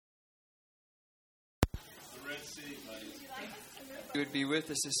You would be with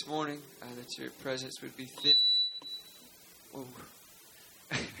us this morning, that your presence would be thick. Oh.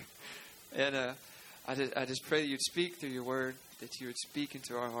 And I just pray that you'd speak through your word, that you would speak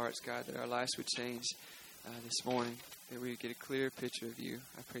into our hearts, God, that our lives would change this morning, that we would get a clear picture of you.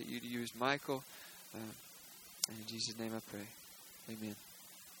 I pray you to use Michael. And in Jesus' name I pray. Amen.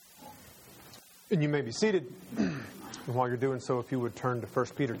 And you may be seated. And while you're doing so, if you would turn to 1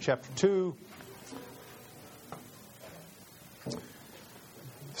 Peter chapter 2. The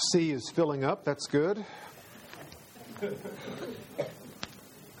sea is filling up. That's good.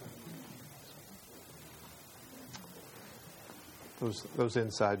 Those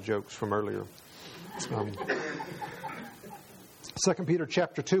inside jokes from earlier. 2 Peter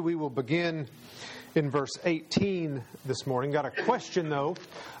chapter 2, we will begin in verse 18 this morning. Got a question, though.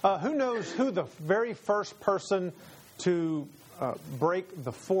 Who knows who the very first person to break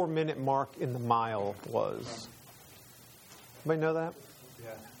the 4-minute mark in the mile was? Anybody know that? Yeah.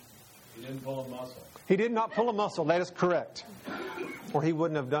 He didn't pull a muscle. He did not pull a muscle. That is correct. Or he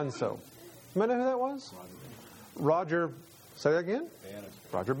wouldn't have done so. Anybody know who that was? Roger. Say that again? Bannister.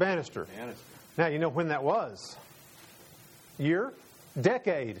 Roger Bannister. Now, you know when that was? Year?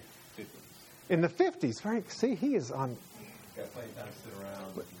 Decade. 50s. In the 50s. Very, see, he is on... Got plenty of time to sit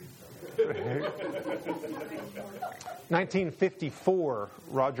around. 1954,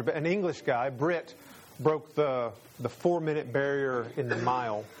 an English guy, Britt, broke the 4-minute barrier in the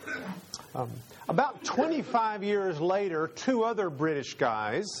mile. About 25 years later, two other British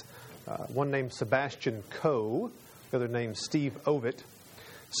guys, one named Sebastian Coe, the other named Steve Ovett,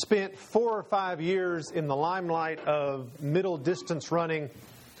 spent 4 or 5 years in the limelight of middle distance running,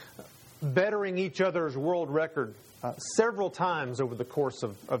 bettering each other's world record several times over the course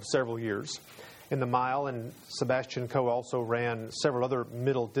of several years in the mile. And Sebastian Coe also ran several other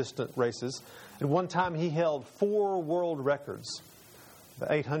middle distance races. At one time, he held 4 world records: the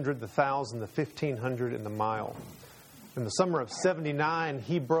 800, the 1,000, the 1,500, and the mile. In the summer of '79,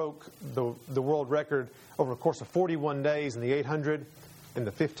 he broke the world record over a course of 41 days in the 800, in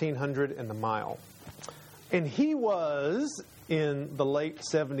the 1,500, and the mile. And he was, in the late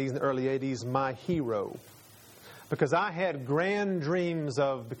 70s and early 80s, my hero, because I had grand dreams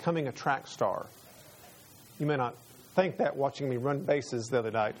of becoming a track star. You may not think that watching me run bases the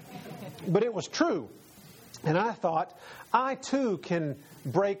other night, but it was true. And I thought, I too can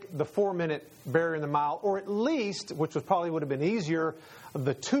break the 4-minute barrier in the mile, or at least, which would have been easier,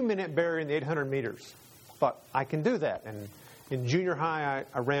 the 2-minute barrier in the 800 meters. Thought, I can do that. And in junior high,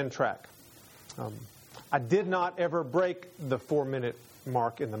 I ran track. I did not ever break the 4-minute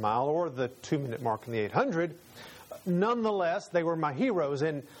mark in the mile or the 2-minute mark in the 800. Nonetheless, they were my heroes.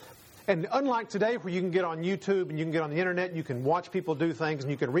 And unlike today, where you can get on YouTube and you can get on the internet and you can watch people do things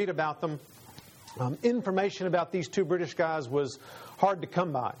and you can read about them, information about these two British guys was hard to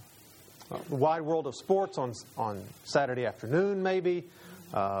come by. The wide world of sports on Saturday afternoon, maybe.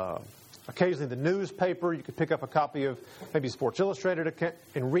 Occasionally the newspaper, you could pick up a copy of maybe Sports Illustrated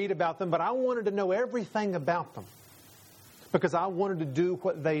and read about them. But I wanted to know everything about them because I wanted to do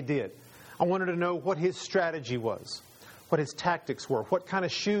what they did. I wanted to know what his strategy was, what his tactics were, what kind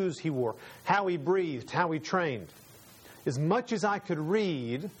of shoes he wore, how he breathed, how he trained. As much as I could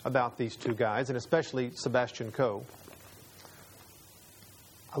read about these two guys, and especially Sebastian Coe,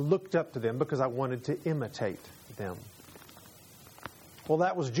 I looked up to them because I wanted to imitate them. Well,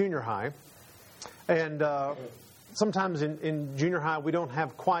 that was junior high. And sometimes in junior high, we don't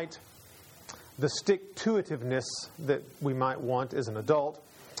have quite the stick-to-itiveness that we might want as an adult.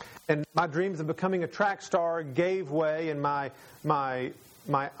 And my dreams of becoming a track star gave way, and my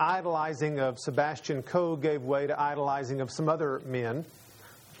idolizing of Sebastian Coe gave way to idolizing of some other men.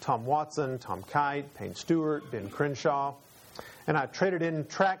 Tom Watson, Tom Kite, Payne Stewart, Ben Crenshaw. And I traded in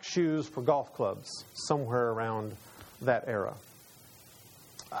track shoes for golf clubs somewhere around that era.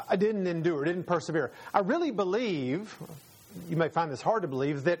 I didn't endure, didn't persevere. I really believe, you may find this hard to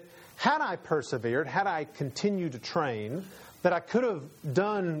believe, that had I persevered, had I continued to train, that I could have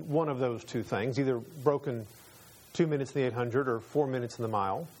done one of those two things, either broken 2 minutes in the 800 or 4 minutes in the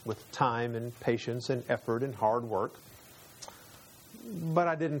mile with time and patience and effort and hard work. But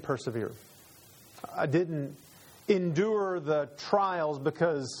I didn't persevere. I didn't endure the trials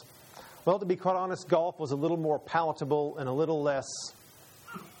because, well, to be quite honest, golf was a little more palatable and a little less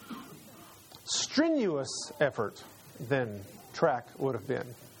strenuous effort than track would have been.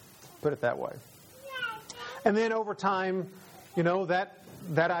 Put it that way. And then over time, you know, that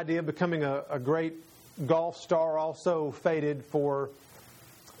idea of becoming a great golf star also faded for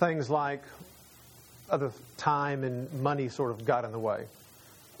things like other time and money sort of got in the way.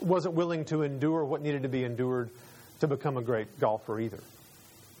 Wasn't willing to endure what needed to be endured to become a great golfer either.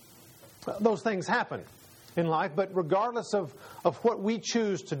 Those things happen in life, but regardless of what we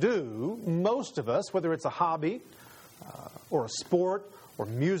choose to do, most of us, whether it's a hobby or a sport or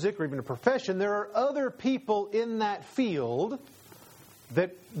music or even a profession, there are other people in that field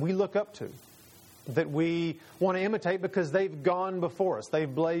that we look up to, that we want to imitate because they've gone before us.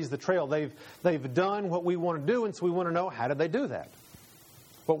 They've blazed the trail. They've done what we want to do, and so we want to know, how did they do that?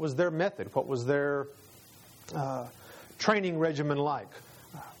 What was their method? What was their training regimen like?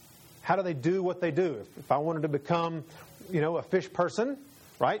 How do they do what they do? If I wanted to become, a fish person,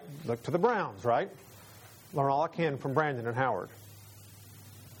 right? Look to the Browns, right? Learn all I can from Brandon and Howard.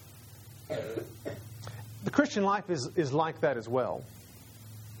 The Christian life is like that as well.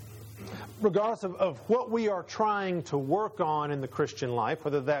 Regardless of what we are trying to work on in the Christian life,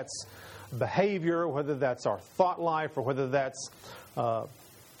 whether that's behavior, whether that's our thought life, or whether that's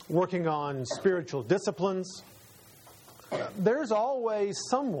working on spiritual disciplines, there's always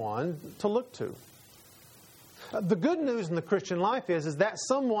someone to look to. The good news in the Christian life is that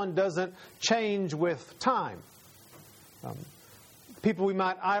someone doesn't change with time. People we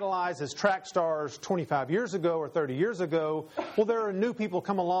might idolize as track stars 25 years ago or 30 years ago, well, there are new people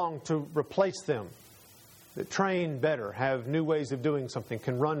come along to replace them, that train better, have new ways of doing something,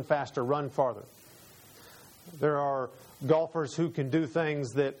 can run faster, run farther. There are golfers who can do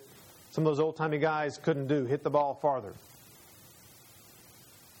things that some of those old-timey guys couldn't do, hit the ball farther.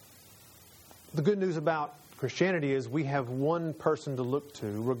 The good news about Christianity is we have one person to look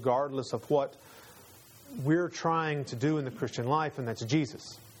to regardless of what we're trying to do in the Christian life, and that's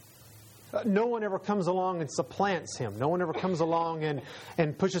Jesus. No one ever comes along and supplants Him. No one ever comes along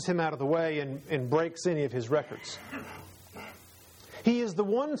and pushes Him out of the way and breaks any of His records. He is the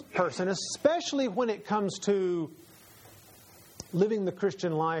one person, especially when it comes to living the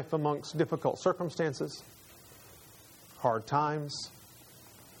Christian life amongst difficult circumstances, hard times,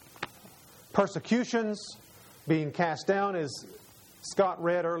 persecutions, being cast down, as Scott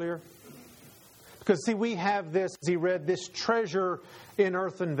read earlier. Because, see, we have this, as he read, this treasure in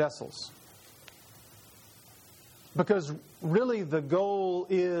earthen vessels. Because really the goal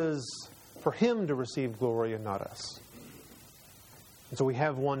is for Him to receive glory and not us. And so we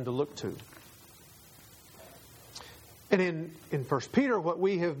have one to look to. And in 1 Peter, what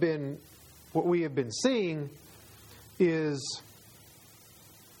we have been seeing is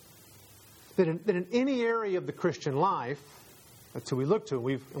that in any area of the Christian life, that's who we look to.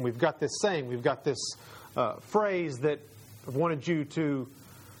 And we've got this saying, we've got this phrase that I've wanted you to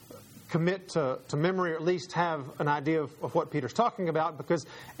commit to memory, or at least have an idea of what Peter's talking about, because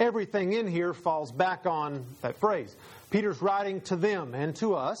everything in here falls back on that phrase. Peter's writing to them and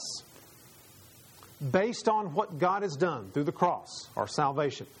to us based on what God has done through the cross, our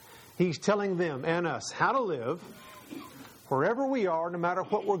salvation. He's telling them and us how to live wherever we are, no matter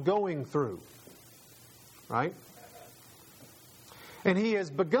what we're going through. Right? And He has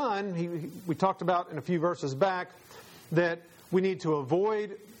begun, we talked about in a few verses back, that we need to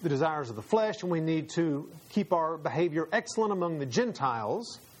avoid the desires of the flesh, and we need to keep our behavior excellent among the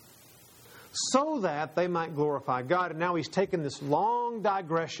Gentiles so that they might glorify God. And now He's taken this long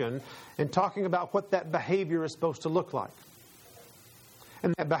digression and talking about what that behavior is supposed to look like.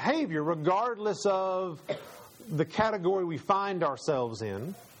 And that behavior, regardless of the category we find ourselves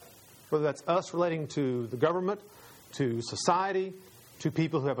in, whether that's us relating to the government, to society, to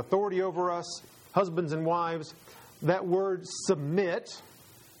people who have authority over us, husbands and wives, that word submit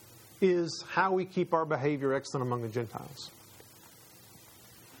is how we keep our behavior excellent among the Gentiles.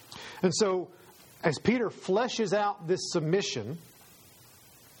 And so, as Peter fleshes out this submission,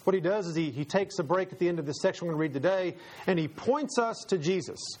 what he does is he takes a break at the end of this section we're going to read today, and he points us to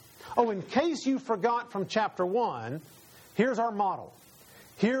Jesus. Oh, in case you forgot from chapter 1, here's our model.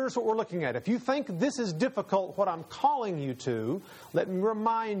 Here's what we're looking at. If you think this is difficult, what I'm calling you to, let me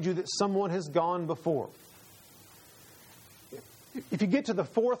remind you that someone has gone before. If you get to the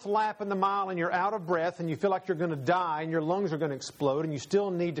 4th lap in the mile and you're out of breath and you feel like you're going to die and your lungs are going to explode and you still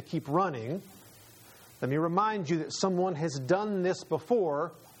need to keep running, let me remind you that someone has done this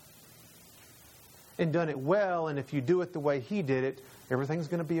before and done it well, and if you do it the way he did it, everything's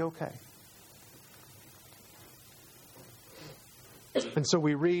going to be okay. And so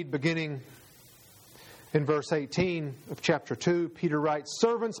we read, beginning in verse 18 of chapter 2, Peter writes,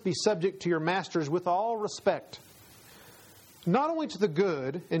 "Servants, be subject to your masters with all respect, not only to the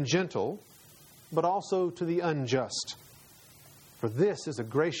good and gentle, but also to the unjust. For this is a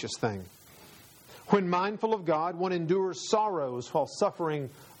gracious thing. When mindful of God, one endures sorrows while suffering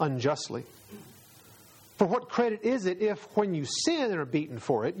unjustly. For what credit is it if, when you sin and are beaten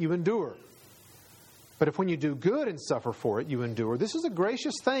for it, you endure? But if when you do good and suffer for it, you endure, this is a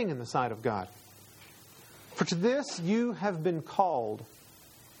gracious thing in the sight of God. For to this you have been called,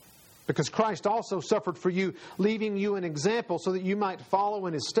 because Christ also suffered for you, leaving you an example so that you might follow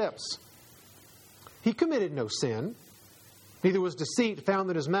in His steps. He committed no sin, neither was deceit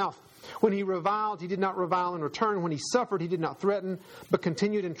found in His mouth. When He reviled, He did not revile in return. When He suffered, He did not threaten, but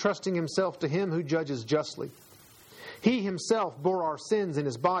continued entrusting Himself to Him who judges justly. He Himself bore our sins in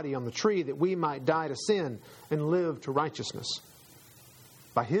His body on the tree, that we might die to sin and live to righteousness.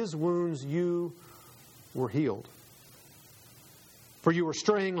 By His wounds you were healed. For you were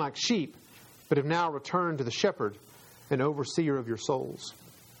straying like sheep, but have now returned to the shepherd and overseer of your souls.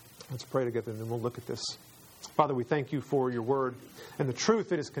 Let's pray together, and then we'll look at this. Father, we thank You for Your Word and the truth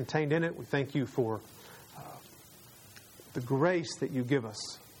that is contained in it. We thank You for the grace that You give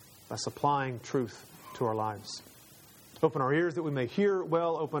us by supplying truth to our lives. Open our ears that we may hear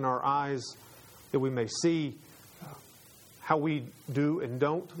well. Open our eyes that we may see how we do and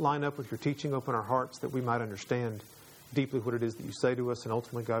don't line up with Your teaching. Open our hearts that we might understand deeply what it is that You say to us. And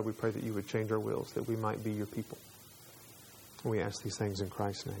ultimately, God, we pray that You would change our wills, that we might be Your people. And we ask these things in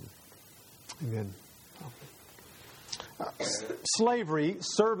Christ's name. Amen. Slavery,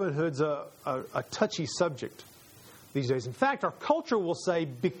 servanthood's a touchy subject these days. In fact, our culture will say,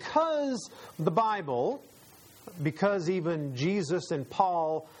 because the Bible, because even Jesus and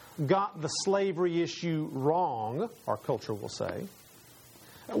Paul got the slavery issue wrong, our culture will say,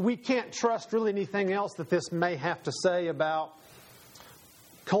 we can't trust really anything else that this may have to say about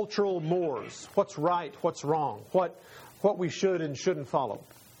cultural mores, what's right, what's wrong, what we should and shouldn't follow.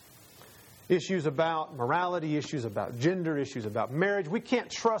 Issues about morality, issues about gender, issues about marriage. We can't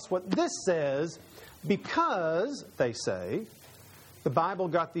trust what this says because, they say, the Bible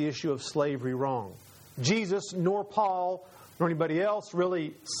got the issue of slavery wrong. Jesus, nor Paul, nor anybody else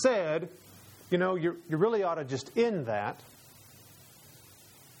really said, you really ought to just end that.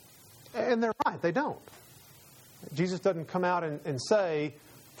 And they're right, they don't. Jesus doesn't come out and say,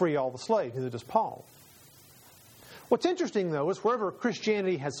 free all the slaves, neither does Paul. What's interesting, though, is wherever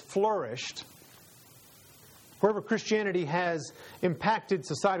Christianity has flourished, wherever Christianity has impacted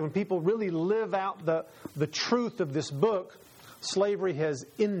society, when people really live out the truth of this book, slavery has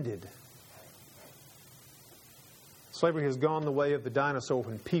ended. Slavery has gone the way of the dinosaur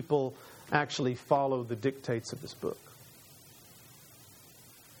when people actually follow the dictates of this book.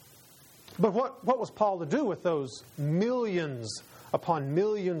 But what was Paul to do with those millions upon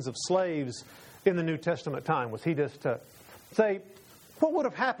millions of slaves in the New Testament time? Was he just to say, what would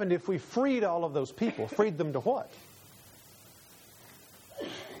have happened if we freed all of those people? Freed them to what?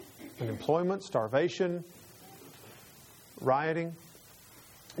 Unemployment, starvation, rioting?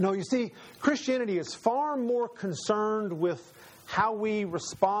 No, you see, Christianity is far more concerned with how we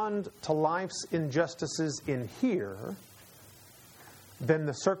respond to life's injustices in here than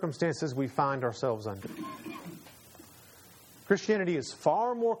the circumstances we find ourselves under. Christianity is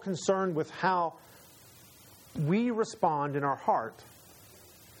far more concerned with how we respond in our heart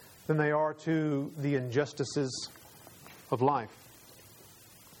than they are to the injustices of life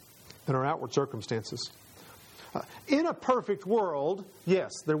and our outward circumstances. In a perfect world,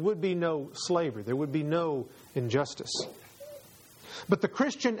 yes, there would be no slavery. There would be no injustice. But the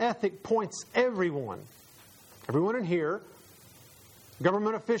Christian ethic points everyone in here,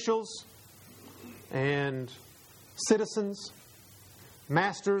 government officials and citizens,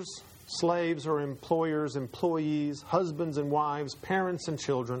 masters, slaves or employers, employees, husbands and wives, parents and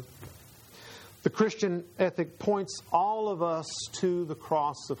children. The Christian ethic points all of us to the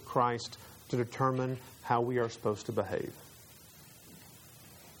cross of Christ to determine how we are supposed to behave.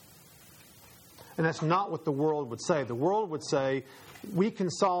 And that's not what the world would say. The world would say, we can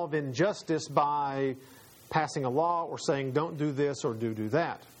solve injustice by passing a law or saying don't do this or do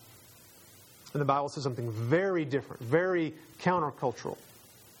that. And the Bible says something very different, very countercultural.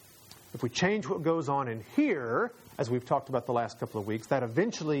 If we change what goes on in here, as we've talked about the last couple of weeks, that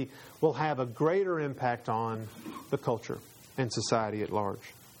eventually will have a greater impact on the culture and society at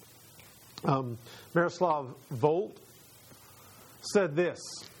large. Miroslav Volf said this: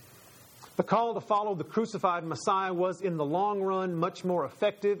 the call to follow the crucified Messiah was, in the long run, much more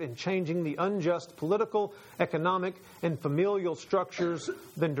effective in changing the unjust political, economic, and familial structures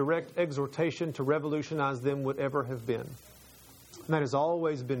than direct exhortation to revolutionize them would ever have been. And that has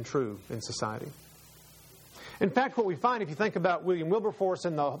always been true in society. In fact, what we find, if you think about William Wilberforce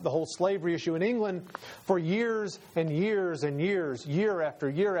and the whole slavery issue in England, for years and years and years, year after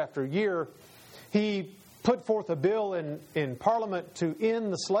year after year, he put forth a bill in Parliament to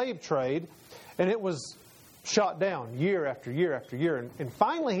end the slave trade, and it was shot down year after year after year. And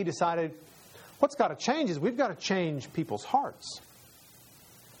finally he decided, What's got to change is we've got to change people's hearts.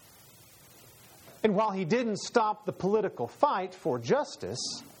 And while he didn't stop the political fight for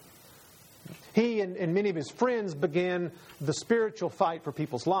justice, he and many of his friends began the spiritual fight for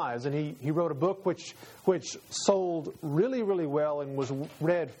people's lives. And he wrote a book which sold really, really well and was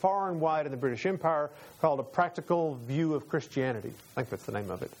read far and wide in the British Empire, called A Practical View of Christianity. I think that's the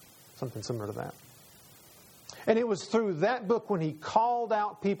name of it. Something similar to that. And it was through that book when he called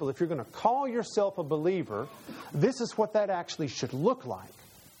out people, if you're going to call yourself a believer, this is what that actually should look like.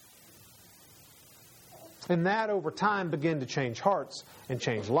 And that over time began to change hearts and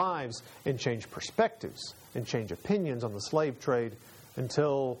change lives and change perspectives and change opinions on the slave trade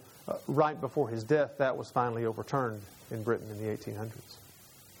until right before his death, that was finally overturned in Britain in the 1800s.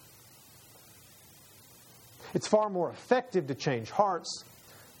 It's far more effective to change hearts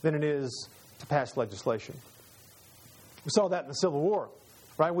than it is to pass legislation. We saw that in the Civil War,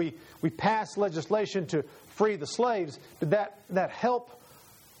 right? We passed legislation to free the slaves. Did that help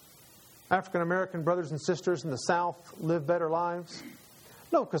African American brothers and sisters in the South live better lives?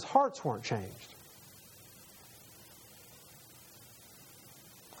 No, because hearts weren't changed.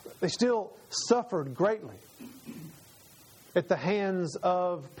 They still suffered greatly at the hands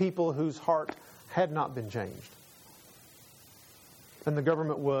of people whose heart had not been changed. And the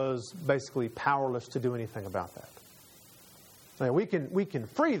government was basically powerless to do anything about that. Now, we can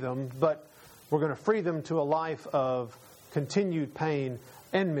free them, but we're going to free them to a life of continued pain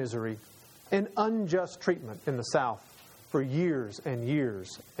and misery and unjust treatment in the South for years and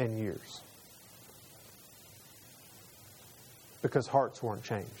years and years. Because hearts weren't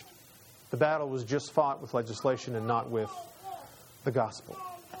changed. The battle was just fought with legislation and not with the gospel.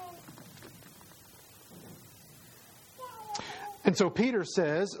 And so Peter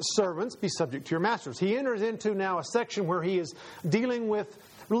says, servants, be subject to your masters. He enters into now a section where he is dealing with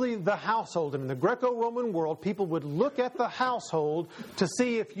really the household. And in the Greco-Roman world, people would look at the household to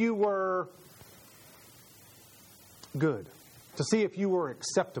see if you were good, to see if you were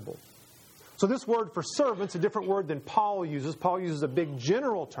acceptable. So this word for servant's a different word than Paul uses. Paul uses a big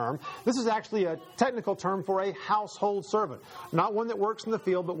general term. This is actually a technical term for a household servant. Not one that works in the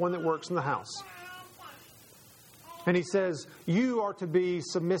field, but one that works in the house. And he says, you are to be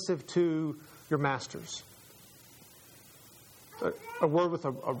submissive to your masters. A word with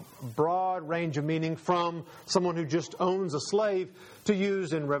a broad range of meaning, from someone who just owns a slave to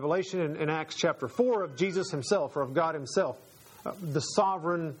use in Revelation and in Acts chapter 4 of Jesus himself, or of God himself, the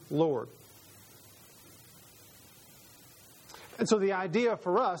sovereign Lord. And so the idea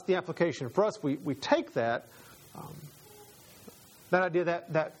for us, the application for us, we take that idea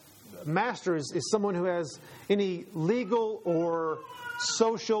that master is someone who has any legal or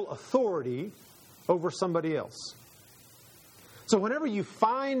social authority over somebody else. So whenever you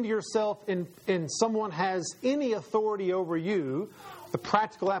find yourself in someone has any authority over you, the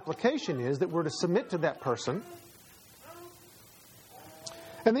practical application is that we're to submit to that person.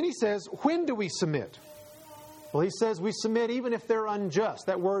 And then he says, when do we submit? Well, he says we submit even if they're unjust.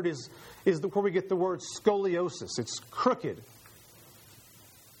 That word is where we get the word scoliosis. It's crooked.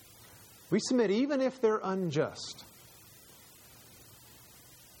 We submit even if they're unjust.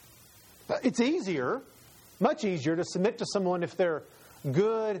 It's easier, much easier, to submit to someone if they're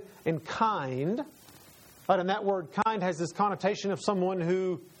good and kind. Right? And that word kind has this connotation of someone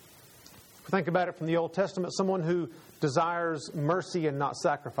who, if we think about it from the Old Testament, someone who desires mercy and not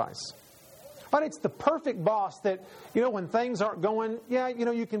sacrifice. But it's the perfect boss that, when things aren't going,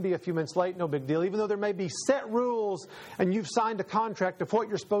 you can be a few minutes late, no big deal. Even though there may be set rules and you've signed a contract of what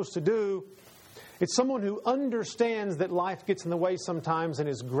you're supposed to do, it's someone who understands that life gets in the way sometimes and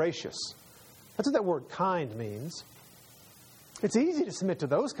is gracious. That's what that word kind means. It's easy to submit to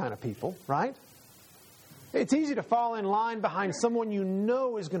those kind of people, right? It's easy to fall in line behind someone you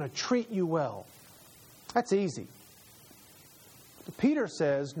know is going to treat you well. That's easy. But Peter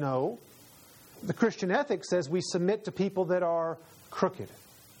says, no. The Christian ethic says we submit to people that are crooked,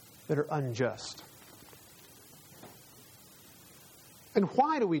 that are unjust. And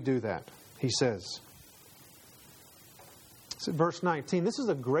why do we do that? He says. It's in verse 19. This is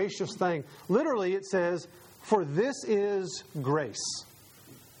a gracious thing. Literally it says, for this is grace.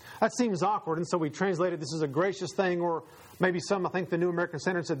 That seems awkward, and so we translated this as a gracious thing, or maybe I think the New American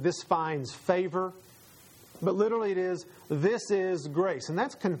Standard said this finds favor. But literally it is, this is grace. And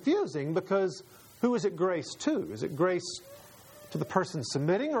that's confusing because who is it grace to? Is it grace to the person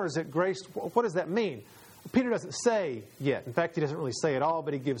submitting, or is it grace? What does that mean? Peter doesn't say yet. In fact, he doesn't really say it all,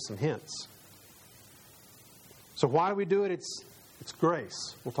 but he gives some hints. So why do we do it? It's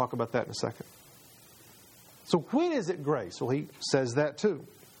grace. We'll talk about that in a second. So when is it grace? Well, he says that too.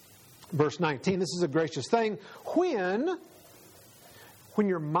 Verse 19, this is a gracious thing. When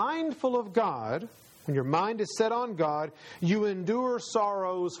you're mindful of God, when your mind is set on God, you endure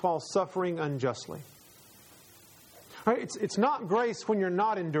sorrows while suffering unjustly. All right, it's not grace when you're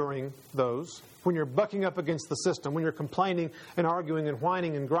not enduring those, when you're bucking up against the system, when you're complaining and arguing and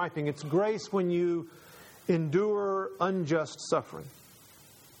whining and griping. It's grace when you endure unjust suffering.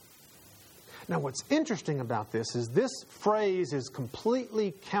 Now, what's interesting about this is this phrase is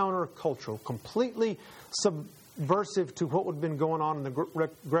completely countercultural, completely subversive to what would have been going on in the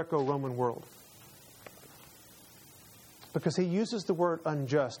Greco-Roman world. Because he uses the word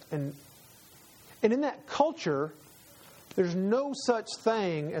unjust. And in that culture, there's no such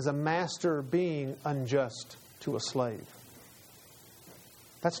thing as a master being unjust to a slave.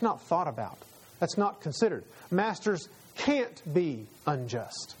 That's not thought about. That's not considered. Masters can't be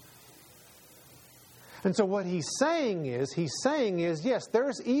unjust. And so what he's saying is, yes,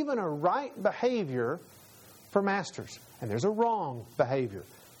 there's even a right behavior for masters. And there's a wrong behavior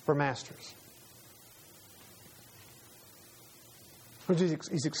for masters.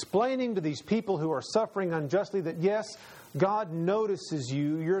 He's explaining to these people who are suffering unjustly that, yes, God notices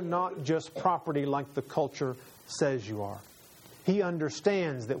you. You're not just property like the culture says you are. He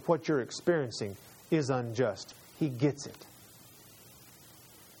understands that what you're experiencing is unjust. He gets it.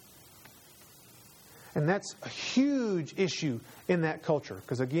 And that's a huge issue in that culture.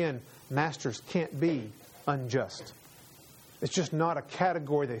 Because again, masters can't be unjust. It's just not a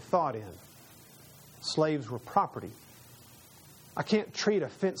category they thought in. Slaves were property. I can't treat a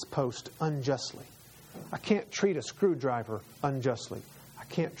fence post unjustly. I can't treat a screwdriver unjustly. I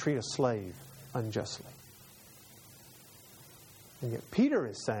can't treat a slave unjustly. And yet Peter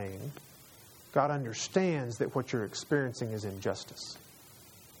is saying, God understands that what you're experiencing is injustice.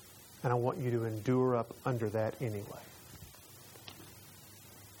 And I want you to endure up under that anyway.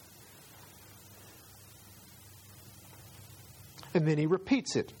 And then he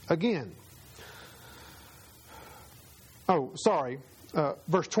repeats it again.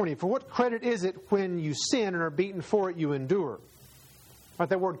 Verse 20. For what credit is it when you sin and are beaten for it, you endure? Right,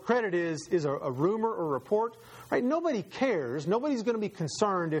 that word credit is a rumor or report. Right? Nobody cares. Nobody's going to be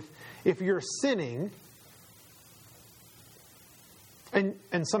concerned if you're sinning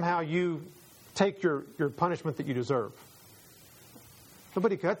and somehow you take your punishment that you deserve.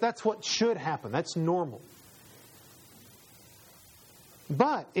 Nobody cares. That's what should happen. That's normal.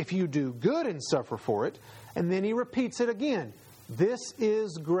 But if you do good and suffer for it, and then he repeats it again, this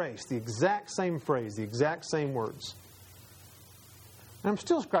is grace. The exact same phrase, the exact same words. And I'm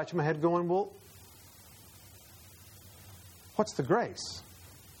still scratching my head going, well, what's the grace?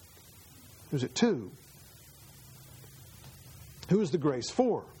 Who's it to? Who is the grace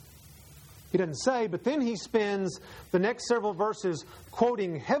for? He doesn't say, but then he spends the next several verses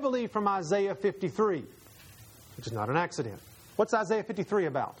quoting heavily from Isaiah 53, which is not an accident. What's Isaiah 53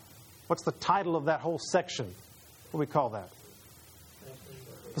 about? What's the title of that whole section? What do we call that?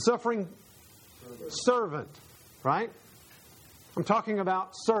 The suffering servant, right? I'm talking about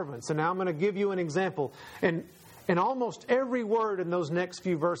servants, and now I'm going to give you an example. And almost every word in those next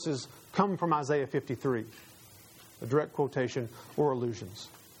few verses come from Isaiah 53. A direct quotation or allusions.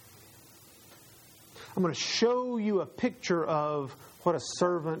 I'm going to show you a picture of what a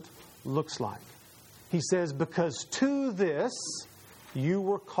servant looks like. He says, because to this you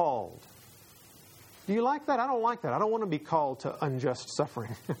were called. Do you like that? I don't like that. I don't want to be called to unjust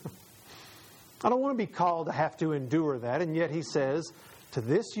suffering. I don't want to be called to have to endure that. And yet he says, to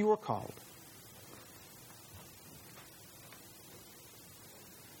this you were called.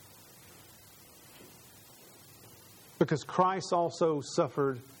 Because Christ also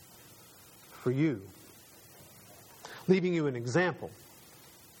suffered for you, leaving you an example.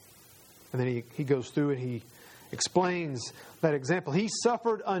 And then he goes through and he explains that example. He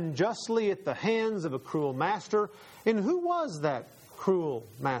suffered unjustly at the hands of a cruel master. And who was that cruel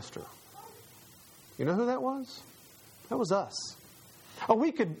master? You know who that was? That was us. Oh,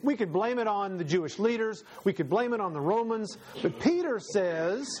 we could blame it on the Jewish leaders. We could blame it on the Romans. But Peter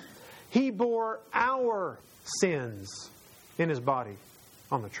says he bore our sins in his body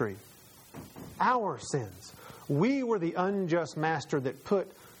on the tree. Our sins. We were the unjust master that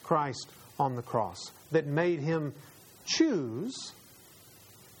put Christ on the cross, that made him choose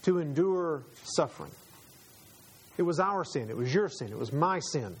to endure suffering. It was our sin. It was your sin. It was my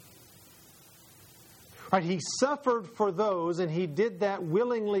sin. Right? He suffered for those, and he did that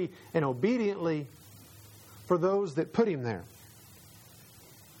willingly and obediently for those that put him there.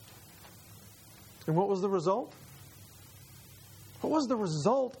 And what was the result? What was the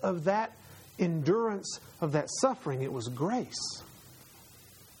result of that endurance, of that suffering? It was grace.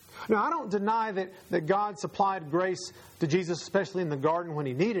 Now, I don't deny that God supplied grace to Jesus, especially in the garden when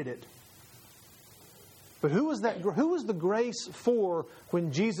He needed it. But who was the grace for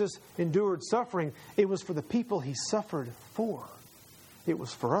when Jesus endured suffering? It was for the people He suffered for. It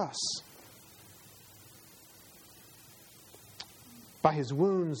was for us. By His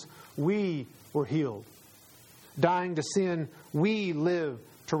wounds, we were healed. Dying to sin, we live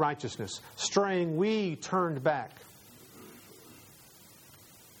to righteousness. Straying, we turned back.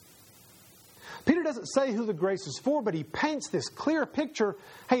 Peter doesn't say who the grace is for, but he paints this clear picture.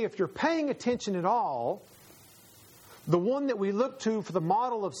 Hey, if you're paying attention at all, the one that we look to for the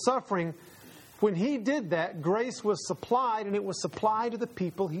model of suffering, when He did that, grace was supplied, and it was supplied to the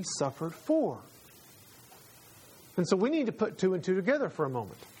people He suffered for. And so we need to put two and two together for a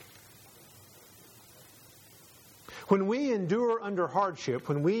moment. When we endure under hardship,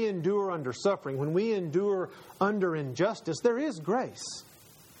 when we endure under suffering, when we endure under injustice, there is grace.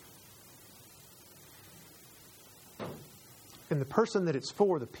 And the person that it's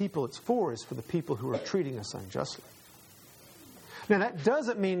for, the people it's for, is for the people who are treating us unjustly. Now, that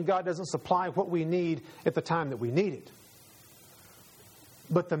doesn't mean God doesn't supply what we need at the time that we need it.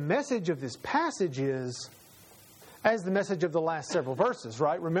 But the message of this passage is, as the message of the last several verses,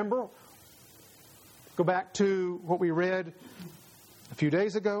 right? Remember? Go back to what we read a few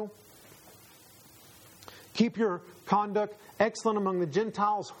days ago. Keep your conduct excellent among the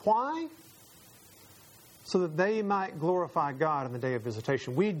Gentiles. Why? So that they might glorify God in the day of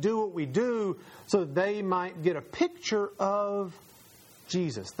visitation. We do what we do so that they might get a picture of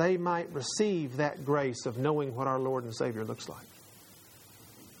Jesus. They might receive that grace of knowing what our Lord and Savior looks like.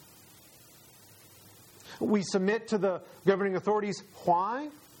 We submit to the governing authorities. Why?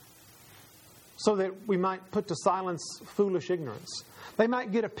 So that we might put to silence foolish ignorance. They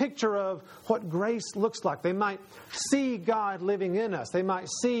might get a picture of what grace looks like. They might see God living in us. They might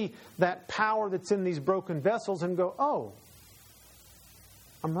see that power that's in these broken vessels and go, oh,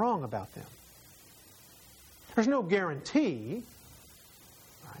 I'm wrong about them. There's no guarantee.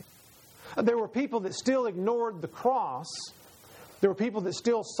 Right? There were people that still ignored the cross. There were people that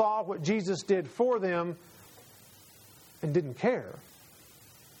still saw what Jesus did for them and didn't care.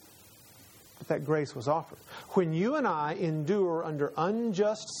 But that grace was offered. When you and I endure under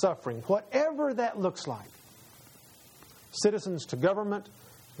unjust suffering, whatever that looks like, citizens to government,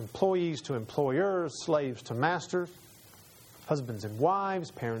 employees to employers, slaves to masters, husbands and wives,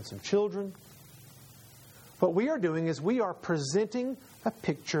 parents and children, what we are doing is we are presenting a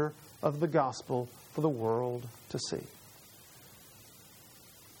picture of the gospel for the world to see.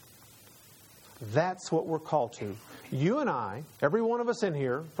 That's what we're called to. You and I, every one of us in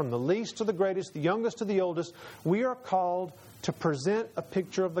here, from the least to the greatest, the youngest to the oldest, we are called to present a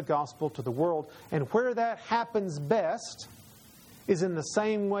picture of the gospel to the world. And where that happens best is in the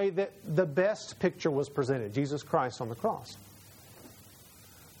same way that the best picture was presented, Jesus Christ on the cross.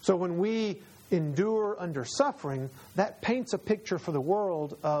 So when we endure under suffering, that paints a picture for the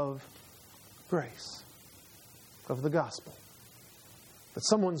world of grace, of the gospel. That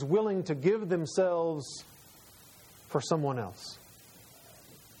someone's willing to give themselves for someone else.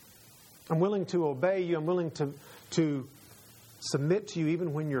 I'm willing to obey you. I'm willing to submit to you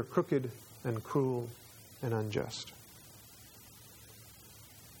even when you're crooked and cruel and unjust.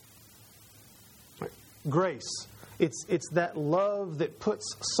 Right. Grace. It's that love that puts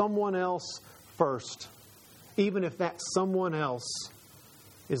someone else first, even if that someone else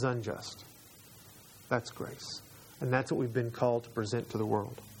is unjust. That's grace. And that's what we've been called to present to the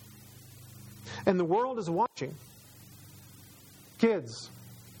world. And the world is watching. Kids,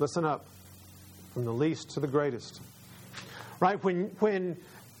 listen up. From the least to the greatest. Right? When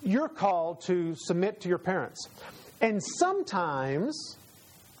you're called to submit to your parents. And sometimes,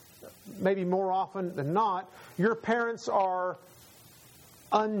 maybe more often than not, your parents are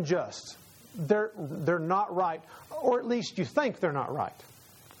unjust. They're not right. Or at least you think they're not right.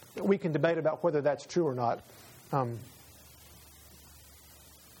 We can debate about whether that's true or not.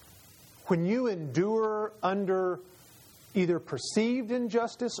 When you endure under either perceived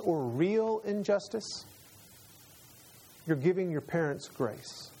injustice or real injustice, you're giving your parents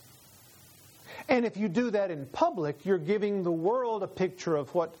grace. And if you do that in public, you're giving the world a picture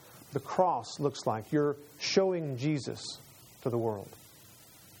of what the cross looks like. You're showing Jesus to the world.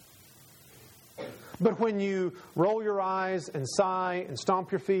 But when you roll your eyes and sigh and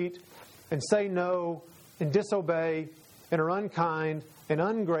stomp your feet and say no and disobey and are unkind and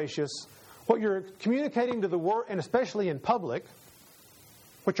ungracious, what you're communicating to the world, and especially in public,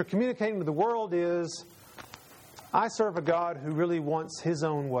 what you're communicating to the world is, I serve a God who really wants His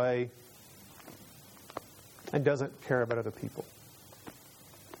own way and doesn't care about other people.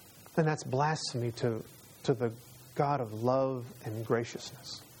 then that's blasphemy to the God of love and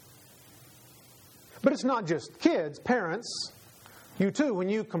graciousness. But it's not just kids, parents. You too, when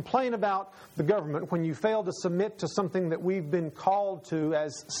you complain about the government, when you fail to submit to something that we've been called to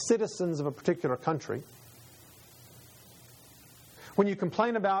as citizens of a particular country, when you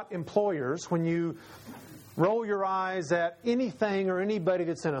complain about employers, when you roll your eyes at anything or anybody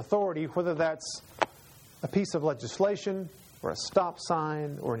that's in authority, whether that's a piece of legislation or a stop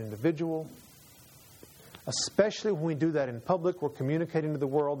sign or an individual, especially when we do that in public, we're communicating to the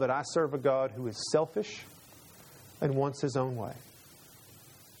world that I serve a God who is selfish and wants His own way.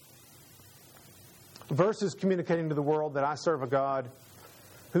 Versus communicating to the world that I serve a God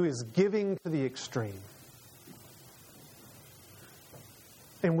who is giving to the extreme.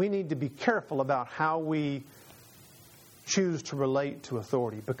 And we need to be careful about how we choose to relate to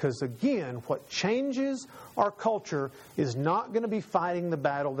authority. Because again, what changes our culture is not going to be fighting the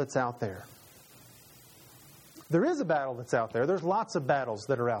battle that's out there. There is a battle that's out there. There's lots of battles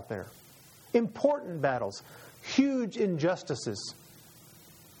that are out there. Important battles. Huge injustices.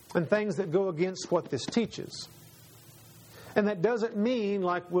 And things that go against what this teaches. And that doesn't mean,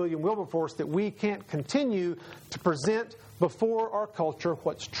 like William Wilberforce, that we can't continue to present before our culture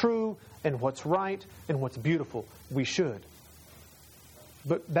what's true and what's right and what's beautiful. We should.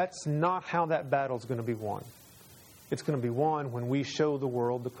 But that's not how that battle is going to be won. It's going to be won when we show the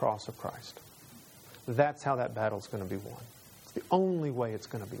world the cross of Christ. That's how that battle is going to be won. It's the only way it's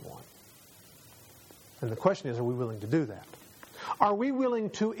going to be won. And the question is, are we willing to do that? Are we willing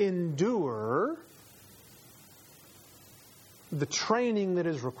to endure the training that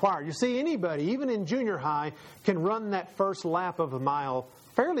is required? You see, anybody, even in junior high, can run that first lap of a mile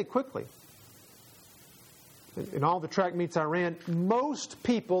fairly quickly. In all the track meets I ran, most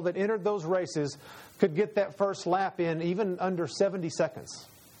people that entered those races could get that first lap in even under 70 seconds.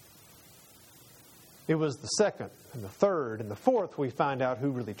 It was the second and the third and the fourth we find out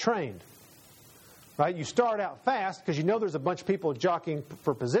who really trained. Right? You start out fast because you know there's a bunch of people jockeying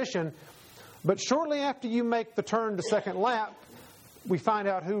for position. But shortly after you make the turn to second lap, we find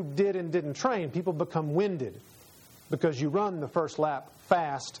out who did and didn't train. People become winded because you run the first lap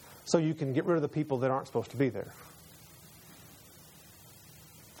fast so you can get rid of the people that aren't supposed to be there.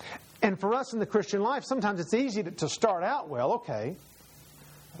 And for us in the Christian life, sometimes it's easy to start out well. Okay.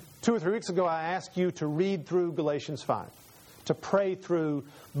 2 or 3 weeks ago, I asked you to read through Galatians 5. To pray through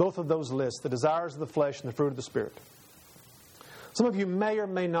both of those lists, the desires of the flesh and the fruit of the Spirit. Some of you may or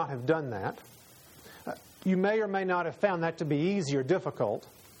may not have done that. You may or may not have found that to be easy or difficult.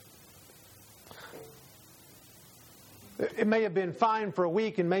 It may have been fine for a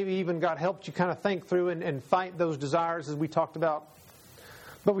week, and maybe even God helped you kind of think through and fight those desires as we talked about.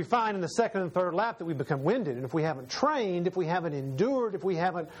 But we find in the second and third lap that we become winded. And if we haven't trained, if we haven't endured, if we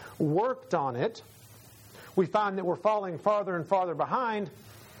haven't worked on it, we find that we're falling farther and farther behind.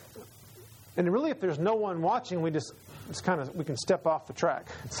 And really, if there's no one watching, we can step off the track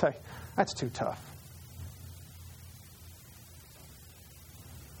and say, that's too tough.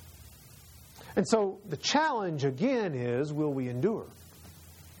 And so the challenge again is, will we endure?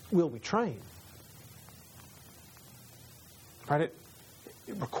 Will we train? Right?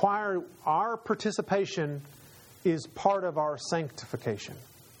 It requires our participation is part of our sanctification.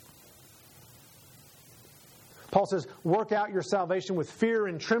 Paul says, work out your salvation with fear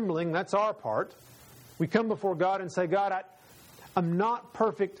and trembling. That's our part. We come before God and say, God, I'm not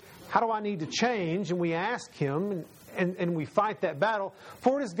perfect. How do I need to change? And we ask Him, and we fight that battle.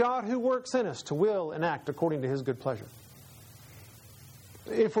 For it is God who works in us to will and act according to His good pleasure.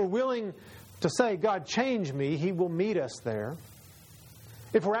 If we're willing to say, God, change me, He will meet us there.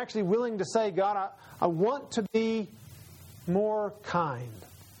 If we're actually willing to say, God, I want to be more kind.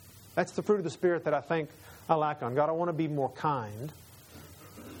 That's the fruit of the Spirit that I think I lack on. God, I want to be more kind.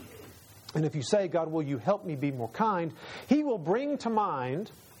 And if you say, God, will you help me be more kind? He will bring to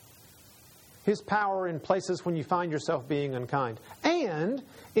mind His power in places when you find yourself being unkind. And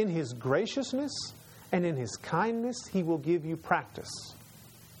in His graciousness and in His kindness, He will give you practice.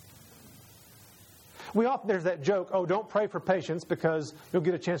 There's that joke, don't pray for patience because you'll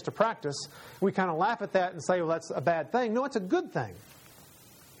get a chance to practice. We kind of laugh at that and say, well, that's a bad thing. No, it's a good thing.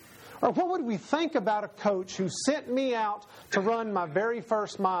 Or what would we think about a coach who sent me out to run my very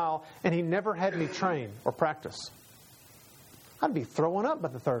first mile and he never had me train or practice? I'd be throwing up by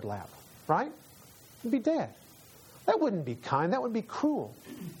the third lap, right? I'd be dead. That wouldn't be kind. That would be cruel.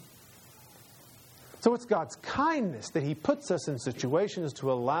 So it's God's kindness that He puts us in situations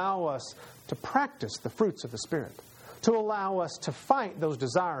to allow us to practice the fruits of the Spirit, to allow us to fight those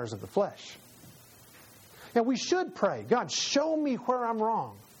desires of the flesh. Now, we should pray, God, show me where I'm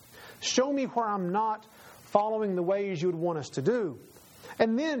wrong. Show me where I'm not following the ways you would want us to do.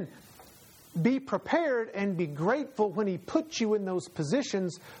 And then be prepared and be grateful when He puts you in those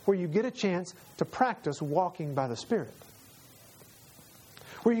positions where you get a chance to practice walking by the Spirit.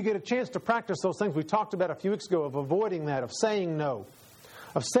 Where you get a chance to practice those things we talked about a few weeks ago, of avoiding that, of saying no,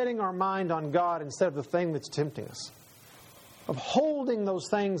 of setting our mind on God instead of the thing that's tempting us, of holding those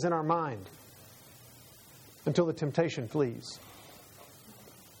things in our mind until the temptation flees.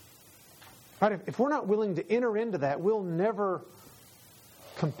 Right? If we're not willing to enter into that, we'll never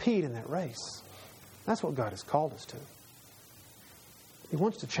compete in that race. That's what God has called us to. He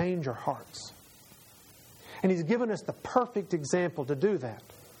wants to change our hearts. And He's given us the perfect example to do that.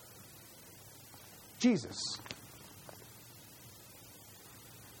 Jesus.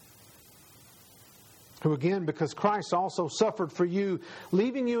 Who again, because Christ also suffered for you,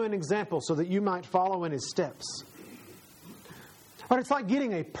 leaving you an example so that you might follow in His steps. But it's like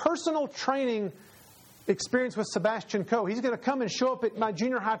getting a personal training experience with Sebastian Coe. He's going to come and show up at my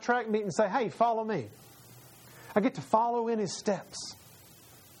junior high track meet and say, hey, follow me. I get to follow in his steps.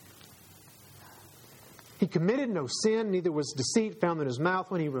 He committed no sin, neither was deceit found in his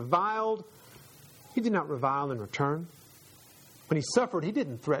mouth. When he reviled, he did not revile in return. When he suffered, he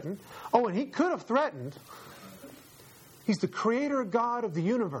didn't threaten. Oh, and he could have threatened. He's the creator God of the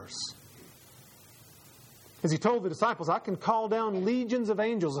universe. As he told the disciples, I can call down legions of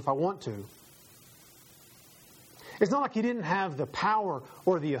angels if I want to. It's not like he didn't have the power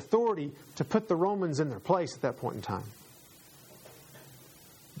or the authority to put the Romans in their place at that point in time.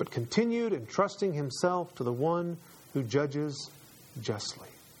 But continued entrusting himself to the one who judges justly.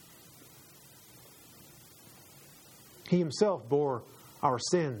 He himself bore our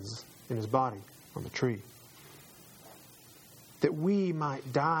sins in his body on the tree, that we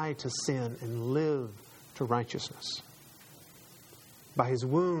might die to sin and live to righteousness. By his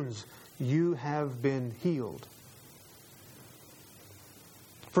wounds you have been healed.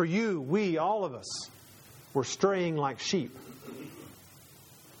 For you, we, all of us, were straying like sheep.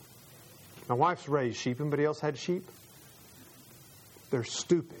 My wife's raised sheep. Anybody else had sheep? They're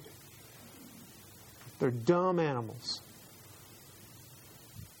stupid. They're dumb animals.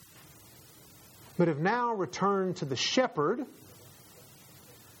 But have now returned to the shepherd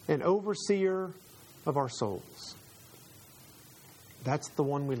and overseer of our souls. That's the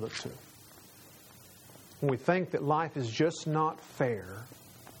one we look to. When we think that life is just not fair,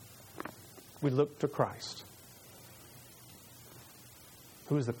 we look to Christ,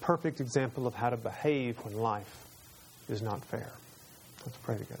 who is the perfect example of how to behave when life is not fair. Let's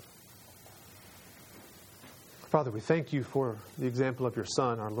pray together. Father, we thank you for the example of your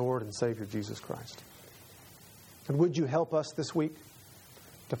Son, our Lord and Savior, Jesus Christ. And would you help us this week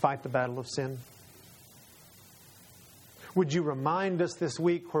to fight the battle of sin? Would you remind us this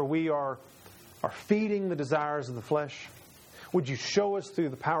week where we are feeding the desires of the flesh? Would you show us through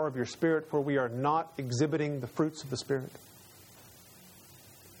the power of your Spirit where we are not exhibiting the fruits of the Spirit?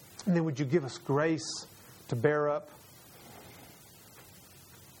 And then would you give us grace to bear up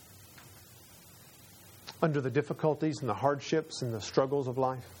under the difficulties and the hardships and the struggles of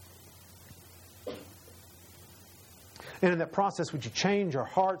life? And in that process, would you change our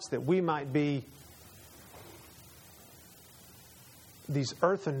hearts that we might be these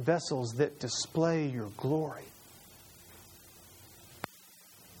earthen vessels that display your glory?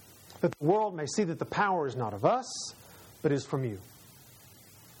 That the world may see that the power is not of us, but is from you.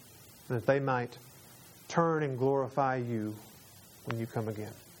 And that they might turn and glorify you when you come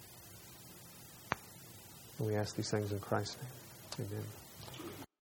again. And we ask these things in Christ's name. Amen.